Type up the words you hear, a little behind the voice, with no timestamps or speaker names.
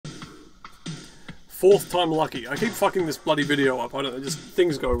4th time lucky. I keep fucking this bloody video up. I don't know, just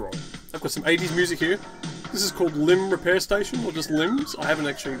things go wrong. I've got some 80s music here. This is called Limb Repair Station, or just Limbs. I haven't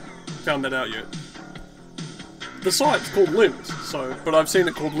actually found that out yet. The site's called Limbs, so, but I've seen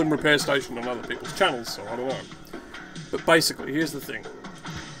it called Limb Repair Station on other people's channels, so I don't know. But basically, here's the thing.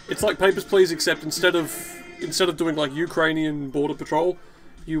 It's like Papers, Please, except instead of doing like Ukrainian border patrol,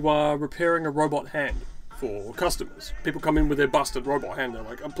 you are repairing a robot hand for customers. People come in with their busted robot hand. They're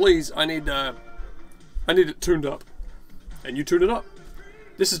like, oh, "Please, I need it tuned up," and you tune it up.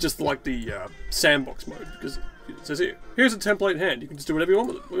 This is just like the sandbox mode because it says here, "Here's a template hand. You can just do whatever you want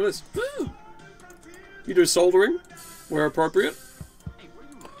with it." Look at this. You do soldering where appropriate,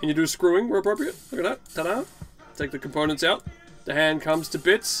 and you do screwing where appropriate. Look at that. Ta-da! Take the components out. The hand comes to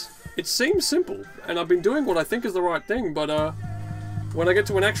bits. It seems simple, and I've been doing what I think is the right thing, but when I get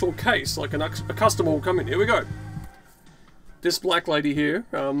to an actual case, like a customer will come in. Here we go. This black lady here,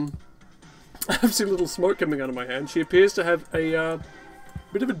 I've seen a little smoke coming out of my hand. She appears to have a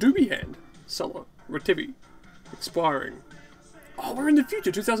bit of a doobie hand. Sulla, Retivi, expiring. Oh, we're in the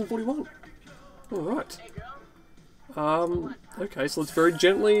future, 2041. Alright. Okay, so let's very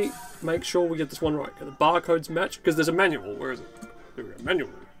gently make sure we get this one right. Okay, the barcodes match, because there's a manual. Where is it? Here we go, manual.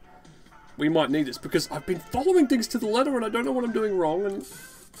 We might need this, because I've been following things to the letter and I don't know what I'm doing wrong, and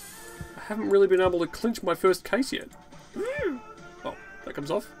I haven't really been able to clinch my first case yet. Oh, that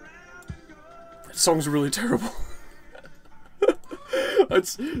comes off. That song's really terrible.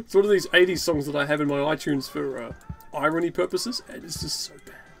 It's one of these 80s songs that I have in my iTunes for irony purposes, and it's just so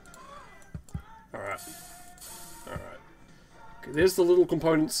bad. Alright. Alright. Okay, there's the little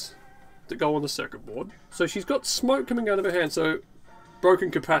components that go on the circuit board. So she's got smoke coming out of her hand, so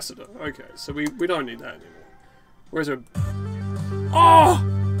broken capacitor. Okay, so we don't need that anymore. Where's her... Oh!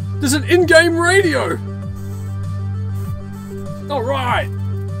 There's an in-game radio! Alright!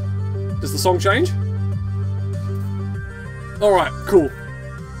 Does the song change? Alright, cool.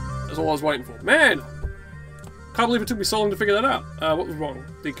 That's all I was waiting for. Man! Can't believe it took me so long to figure that out. What was wrong?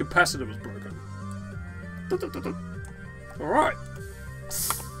 The capacitor was broken. Alright.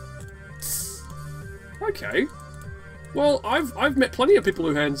 Okay. Well, I've met plenty of people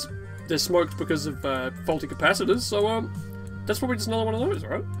who hands their smoked because of faulty capacitors, so that's probably just another one of those,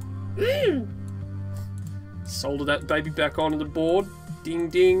 right? Solder that baby back onto the board. Ding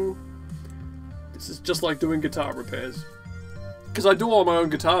ding. This is just like doing guitar repairs. Because I do all my own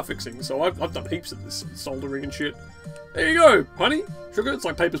guitar fixing, so I've done heaps of this soldering and shit. There you go, honey. Sugar, it's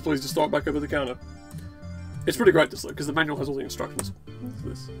like Papers, Please, just throw it back over the counter. It's pretty great this, because the manual has all the instructions. What's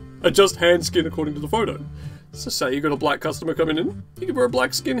this? Adjust hand skin according to the photo. So say you got a black customer coming in, you can wear a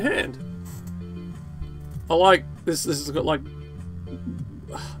black skin hand. I like this. This has got like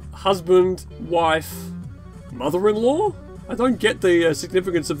husband, wife, mother-in-law. I don't get the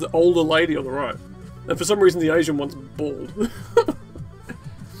significance of the older lady on the right, and for some reason the Asian one's bald.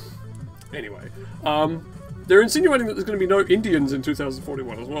 Anyway, they're insinuating that there's going to be no Indians in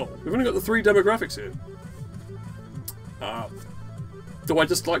 2041 as well. We've only got the 3 demographics here. Do I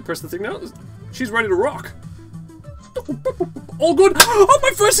just like press the thing now? She's ready to rock. All good. Oh, my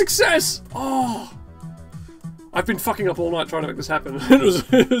first success! Oh, I've been fucking up all night trying to make this happen.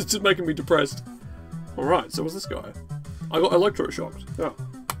 it was just making me depressed. Alright, so what's this guy? I got electroshocked. Oh.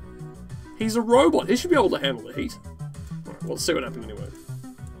 He's a robot. He should be able to handle the heat. Alright, well, let's see what happened anyway.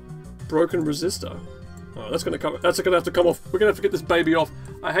 Broken resistor. Oh, that's gonna have to come off. We're gonna have to get this baby off.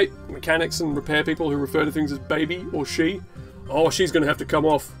 I hate mechanics and repair people who refer to things as baby or she. Oh, she's gonna have to come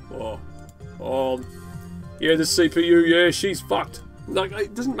off. Oh, yeah, this CPU, yeah, she's fucked. Like,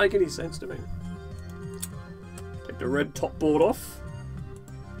 it doesn't make any sense to me. Take the red top board off.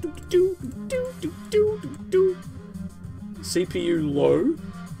 CPU low.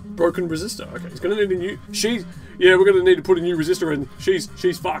 Broken resistor. Okay, he's gonna need a new. Yeah, we're gonna need to put a new resistor in.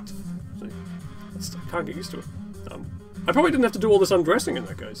 She's fucked. I can't get used to it. I probably didn't have to do all this undressing in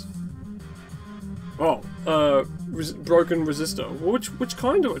that case. Oh, broken resistor. Which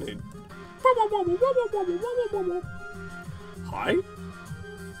kind do I need? Hi?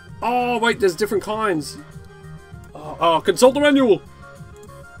 Oh, wait, there's different kinds. Oh, consult the manual!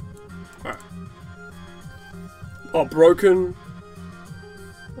 Alright. Oh, broken.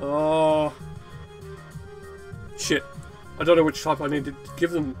 Oh. Shit. I don't know which type I need to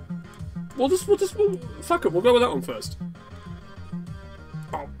give them. We'll fuck it, we'll go with that one first.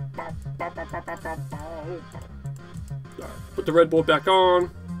 Put the red board back on.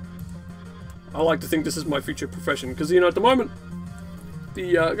 I like to think this is my future profession, because, you know, at the moment,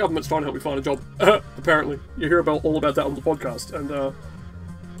 the government's trying to help me find a job. Apparently. You hear all about that on the podcast, and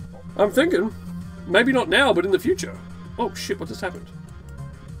I'm thinking, maybe not now, but in the future. Oh shit, what just happened?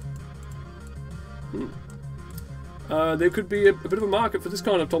 There could be a bit of a market for this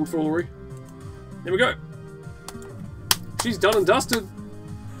kind of tomfoolery. Here we go. She's done and dusted.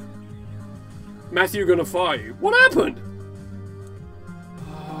 Matthew gonna fire you. What happened?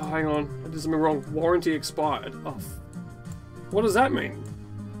 Oh, hang on. I did something wrong. Warranty expired. Oh, what does that mean?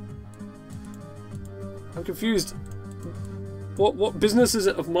 I'm confused. What business is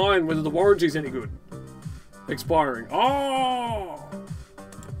it of mine whether the warranty's any good? Expiring. Oh!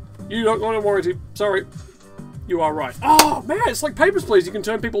 You don't want a warranty. Sorry. You are right. Oh, man, it's like Papers, Please. You can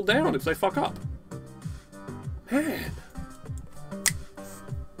turn people down if they fuck up. Man.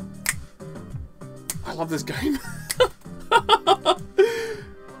 I love this game.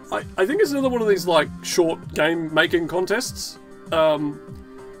 I think it's another one of these, like, short game-making contests.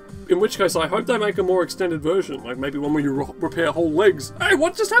 In which case, I hope they make a more extended version. Like, maybe one where you repair whole legs. Hey,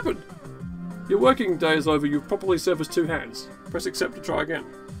 what just happened? Your working day is over. You've properly serviced 2 hands. Press accept to try again.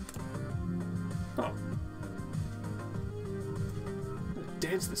 Oh.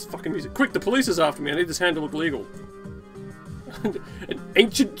 Dance this fucking music. Quick, the police is after me. I need this hand to look legal. An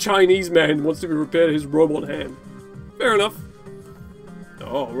ancient Chinese man wants to be repaired his robot hand. Fair enough.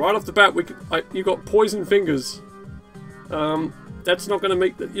 Oh, right off the bat, you got poison fingers. That's not gonna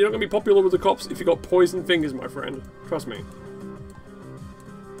make... You're not gonna be popular with the cops if you got poison fingers, my friend. Trust me.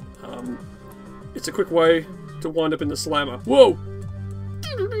 It's a quick way to wind up in the slammer. Whoa!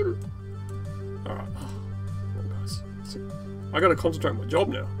 Alright. Oh, guys. I gotta concentrate on my job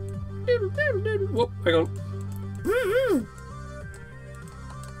now. Whoop, hang on.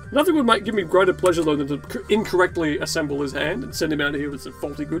 Nothing would give me greater pleasure, though, than to incorrectly assemble his hand and send him out of here with some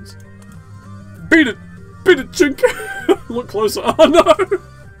faulty goods. Beat it! Beat it, chink! Look closer. Oh, no!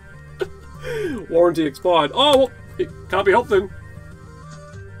 Warranty expired. Oh, well, it can't be helped then.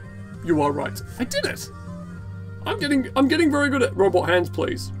 You are right. I did it! I'm getting very good at robot hands,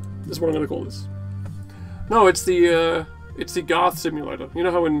 please. This is what I'm going to call this. No, it's the Garth simulator. You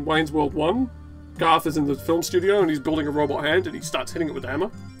know how in Wayne's World 1, Garth is in the film studio and he's building a robot hand and he starts hitting it with a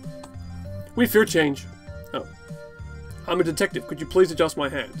hammer? We fear change. Oh. I'm a detective. Could you please adjust my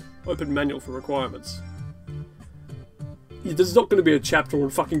hand? Open manual for requirements. Yeah, there's not going to be a chapter on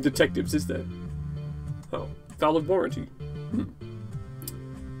fucking detectives, is there? Oh. Valid warranty.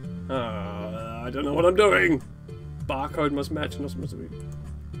 I don't know what I'm doing. Barcode must match. Not supposed to be.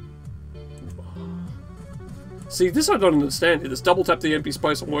 See, this I don't understand here. This double tap the empty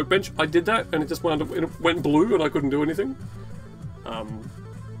space on workbench. I did that, and it just wound up, it went blue, and I couldn't do anything. I'm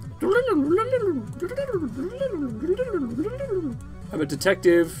a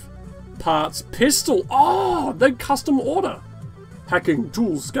detective. Parts. Pistol. Oh, they custom order. Hacking,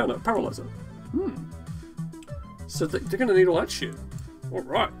 tools, scanner, paralyzer. So they're going to need all that shit.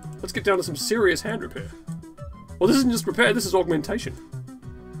 Alright, let's get down to some serious hand repair. Well, this isn't just repair, this is augmentation.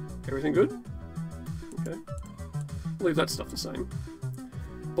 Everything good? Okay. Leave that stuff the same.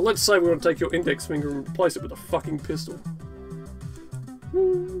 But let's say we want to take your index finger and replace it with a fucking pistol.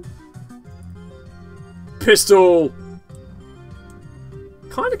 Pistol!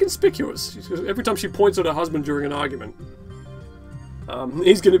 Kind of conspicuous. Every time she points at her husband during an argument.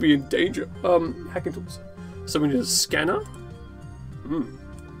 He's going to be in danger. Hacking tools. So we need a scanner. Wow.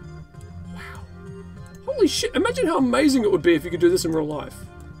 Holy shit, imagine how amazing it would be if you could do this in real life.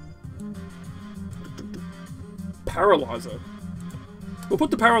 Paralyzer. We'll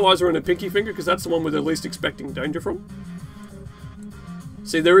put the paralyzer in a pinky finger because that's the one we're the least expecting danger from.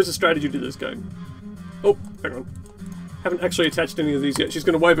 See, there is a strategy to this game. Oh, hang on. Haven't actually attached any of these yet. She's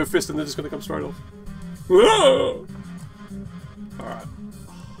going to wave her fist and they're just going to come straight off. Whoa! Alright.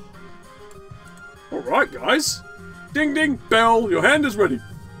 Alright, guys. Ding ding, bell, your hand is ready.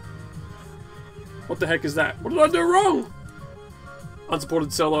 What the heck is that? What did I do wrong?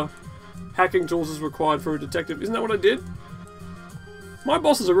 Unsupported seller. Hacking tools is required for a detective. Isn't that what I did? My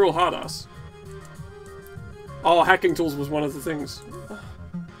boss is a real hard ass. Oh, hacking tools was one of the things.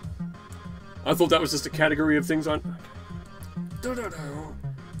 I thought that was just a category of things I don't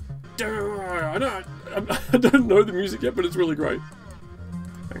know the music yet, but it's really great.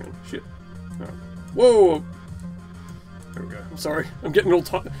 Hang on, shit. Right. Whoa! There we go. I'm sorry. I'm getting all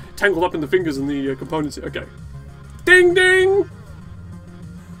tangled up in the fingers and the components here. Okay. Ding ding!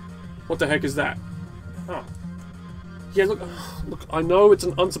 What the heck is that? Oh. Yeah, look, I know it's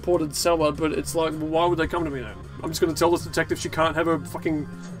an unsupported seller, but it's like, well, why would they come to me then? I'm just going to tell this detective she can't have a fucking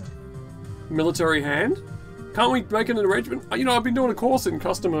military hand? Can't we make an arrangement? You know, I've been doing a course in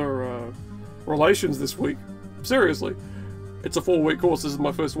customer relations this week. Seriously. It's a 4-week course, this is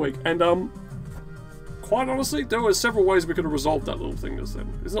my first week. And, quite honestly, there were several ways we could have resolved that little thing just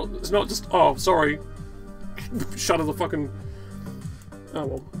then. It's not just, oh, sorry. Shutter the fucking... Oh,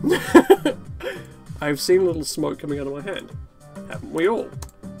 well. I've seen a little smoke coming out of my hand. Haven't we all?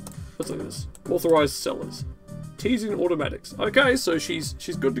 Let's look at this. Authorized sellers. Teasing automatics. Okay, so she's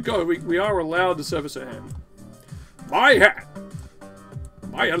good to go. We are allowed to service her hand. My hat!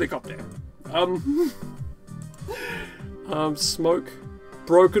 My helicopter. Smoke.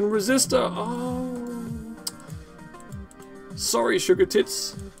 Broken resistor. Oh. Sorry, sugar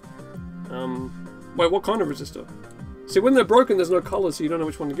tits. Wait, what kind of resistor? See, when they're broken, there's no colour, so you don't know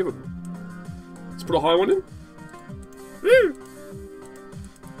which one to give them. Let's put a high one in.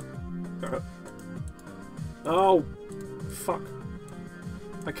 Alright. Oh, fuck.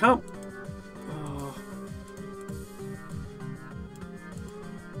 I can't... Oh.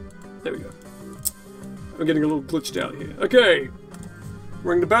 There we go. I'm getting a little glitched out here. Okay.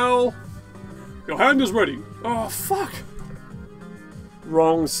 Ring the bell. Your hand is ready. Oh, fuck.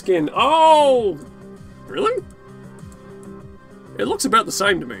 Wrong skin. Oh! Really? It looks about the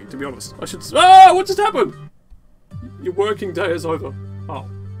same to me, to be honest. I should... Ah! What just happened? Your working day is over. Oh.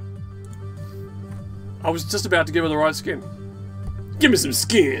 I was just about to give her the right skin. Give me some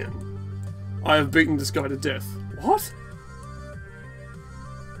skin! I have beaten this guy to death. What?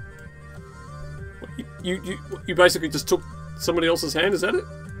 You basically just took somebody else's hand, is that it?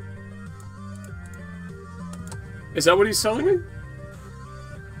 Is that what he's telling me?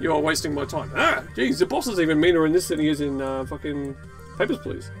 You are wasting my time. Ah! Jeez, the boss is even meaner in this than he is in fucking Papers,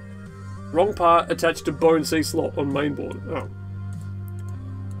 Please. Wrong part attached to Bone C slot on mainboard. Oh.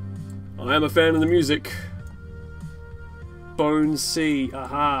 I am a fan of the music. Bone C.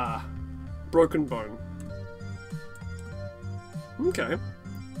 Aha. Broken bone. Okay.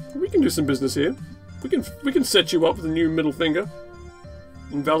 We can do some business here. We can set you up with a new middle finger.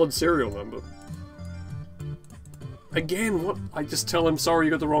 Invalid serial number. Again, what? I just tell him, sorry,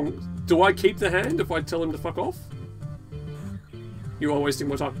 you got the wrong... Do I keep the hand if I tell him to fuck off? You are wasting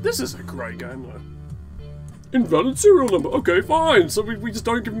my time. This is a great game, though. Invalid serial number. Okay, fine. So we just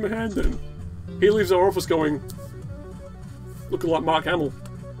don't give him a hand, then. He leaves our office going... looking like Mark Hamill.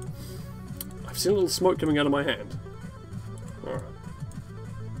 I've seen a little smoke coming out of my hand. Alright.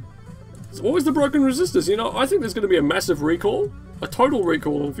 It's always the broken resistors. You know, I think there's going to be a massive recall. A total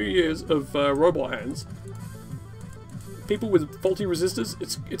recall in a few years of robot hands. People with faulty resistors,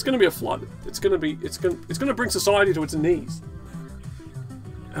 it's going to be a flood. It's going to bring society to its knees.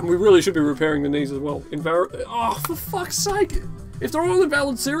 And we really should be repairing the knees as well. Oh, for fuck's sake! If they're all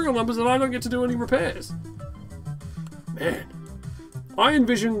invalid serial numbers, then I don't get to do any repairs. Man. I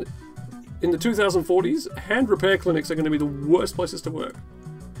envision, in the 2040s, hand repair clinics are going to be the worst places to work.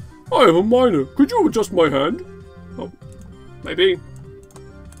 I am a miner. Could you adjust my hand? Oh, maybe.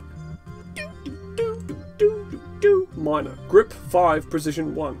 Miner. Grip 5,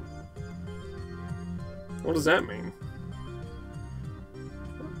 precision 1. What does that mean?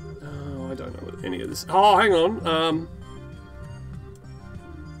 I don't know what any of this... Oh, hang on.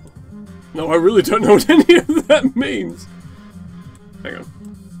 No, I really don't know what any of that means. Hang on.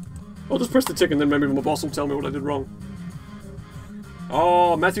 I'll just press the tick and then maybe my boss will tell me what I did wrong.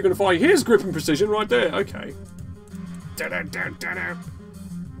 Oh, Matthew gonna fire. Here's grip and precision right there. Okay.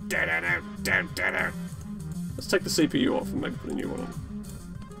 Let's take the CPU off and maybe put a new one on.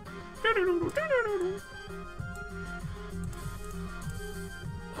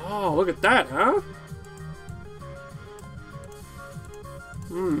 Oh, look at that, huh?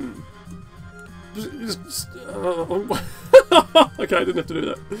 Okay, I didn't have to do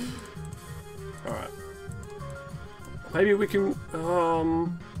that. Alright. Maybe we can,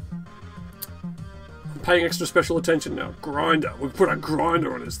 I'm paying extra special attention now. Grinder. We put a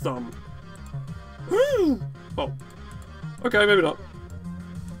grinder on his thumb. Oh. Okay, maybe not.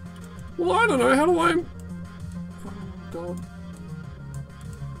 Well, I don't know. How do I... Oh, God.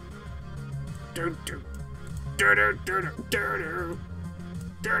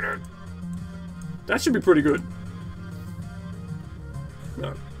 That should be pretty good.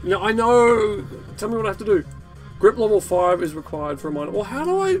 No. No, I know! Tell me what I have to do. Grip level 5 is required for a miner. Well, how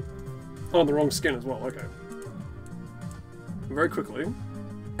do I... Oh, the wrong skin as well. Okay. Very quickly.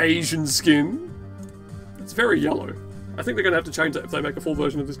 Asian skin. It's very yellow. I think they're going to have to change that if they make a full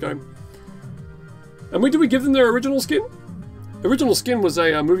version of this game. And do we give them their original skin? Original Skin was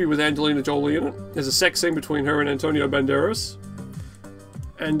a movie with Angelina Jolie in it. There's a sex scene between her and Antonio Banderas.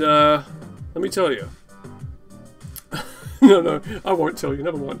 And, let me tell you. No, I won't tell you,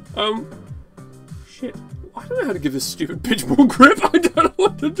 never mind. Shit. I don't know how to give this stupid bitch more grip. I don't know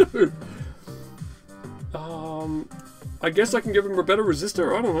what to do. I guess I can give him a better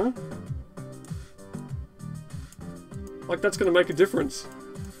resistor, I don't know. Like, that's gonna make a difference.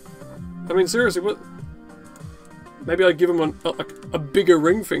 I mean, seriously, what... Maybe I give him a bigger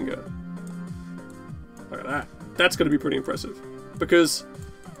ring finger. Look at that. That's going to be pretty impressive. Because,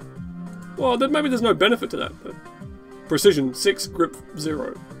 well, then maybe there's no benefit to that. But precision 6, grip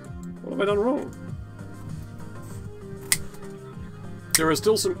 0. What have I done wrong? There are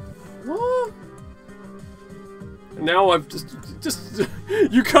still some... What? And now I've just...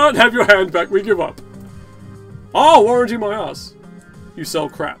 You can't have your hand back, we give up. Oh, warranty my ass. You sell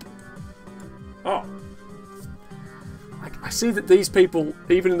crap. Oh. I see that these people,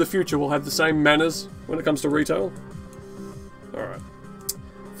 even in the future, will have the same manners when it comes to retail. Alright.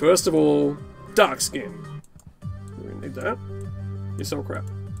 First of all, dark skin. We need that. You sell crap.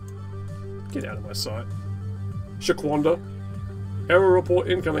 Get out of my sight. Shaquanda. Error report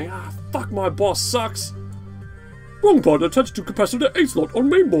incoming. Ah, fuck, my boss sucks. Wrong part attached to capacitor A slot on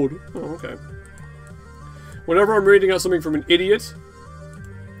mainboard. Oh, okay. Whenever I'm reading out something from an idiot,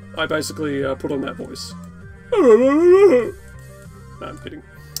 I basically put on that voice. No, I'm kidding.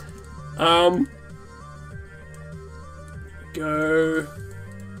 Go.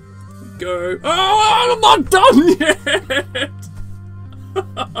 Oh, I'm not done yet!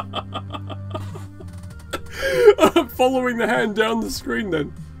 I'm following the hand down the screen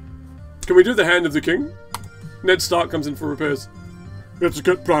then. Can we do the hand of the king? Ned Stark comes in for repairs. You have to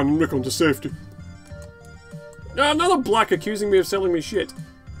get Bran and Rickon to safety. Another black accusing me of selling me shit.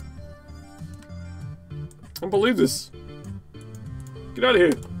 I don't believe this. Get out of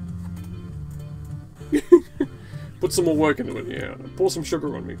here. Put some more work into it, yeah. Pour some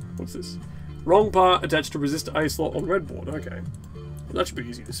sugar on me. What's this? Wrong part attached to resistor A slot on red board. Okay. Well, that should be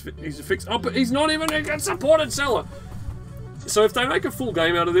easy to fix. Oh, but he's not even a supported seller. So if they make a full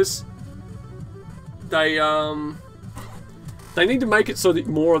game out of this, they need to make it so that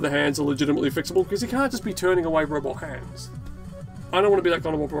more of the hands are legitimately fixable, because you can't just be turning away robot hands. I don't want to be that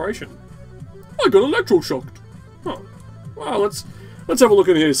kind of operation. I got electroshocked. Oh. Well, let's have a look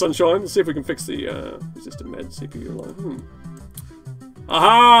in here, Sunshine. Let's see if we can fix the resistor med CPU line.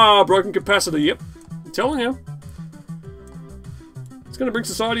 Aha! Broken capacitor, yep. I'm telling you. It's going to bring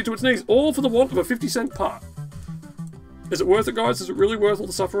society to its knees, all for the want of a 50-cent part. Is it worth it, guys? Is it really worth all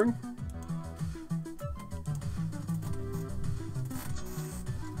the suffering?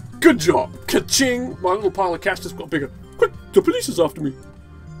 Good job! Ka-ching! My little pile of cash just got bigger. Quick! The police is after me!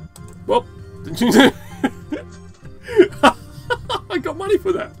 Well, I got money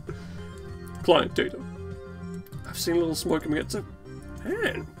for that. Client data. I've seen a little smoke coming out.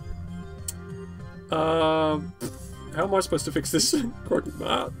 Man. How am I supposed to fix this? Shit.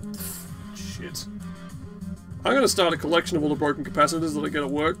 I'm going to start a collection of all the broken capacitors that I get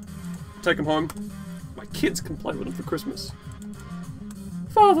at work. Take them home. My kids can play with them for Christmas.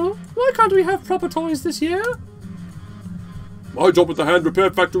 Father, why can't we have proper toys this year? My job at the hand repair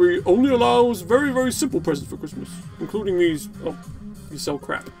factory only allows very, very simple presents for Christmas, including these. Oh, you sell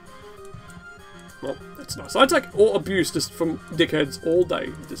crap. Well, that's nice. I take all abuse just from dickheads all day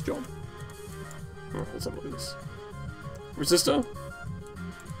with this job. Oh, let's have a look at this. Resistor?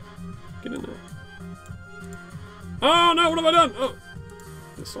 Get in there. Oh no, what have I done? Oh,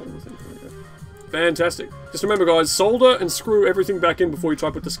 this side of the thing. There we go. Fantastic. Just remember, guys, solder and screw everything back in before you try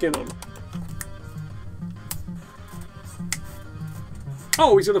to put the skin on.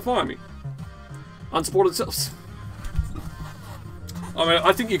 Oh, he's gonna fire me. Unsupported cells. I mean,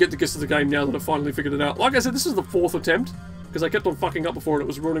 I think you get the gist of the game now that I've finally figured it out. Like I said, this is the 4th attempt, because I kept on fucking up before and it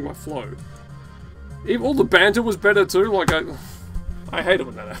was ruining my flow. Even all the banter was better too, like I hate it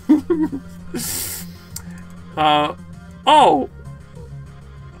when that happens. Oh!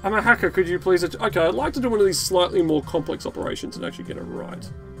 I'm a hacker, could you please... Okay, I'd like to do one of these slightly more complex operations and actually get it right.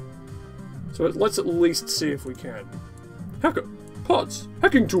 So let's at least see if we can. Hacker. Parts.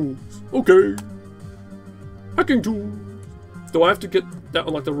 Hacking tools. Okay. Hacking tools. Do I have to get that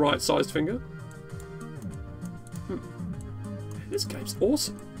on like the right sized finger? This game's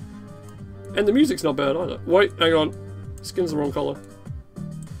awesome. And the music's not bad either. Wait, hang on. Skin's the wrong colour.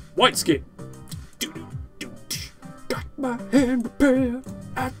 White skin. Got my hand repaired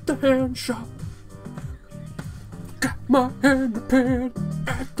at the hand shop. Got my hand repaired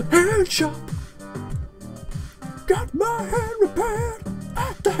at the hand shop. Got my hand repaired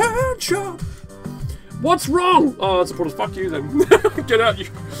at the hand shop. What's wrong? Oh, it's a portal. Fuck you then. Get out, you.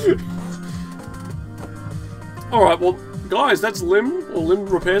 Alright, well, guys, that's Lim, or Lim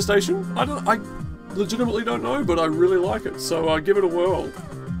Repair Station. I legitimately don't know, but I really like it. So give it a whirl.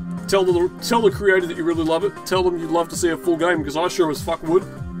 Tell the creator that you really love it. Tell them you'd love to see a full game, because I sure as fuck would.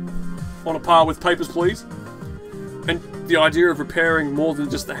 On a par with Papers, Please. And the idea of repairing more than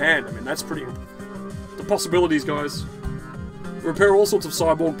just the hand, I mean, that's pretty... The possibilities, guys. Repair all sorts of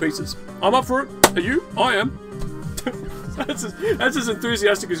cyborg pieces. I'm up for it. Are you? I am. That's as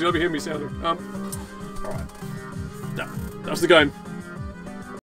enthusiastic as you'll ever hear me sounding. Alright, How's the game?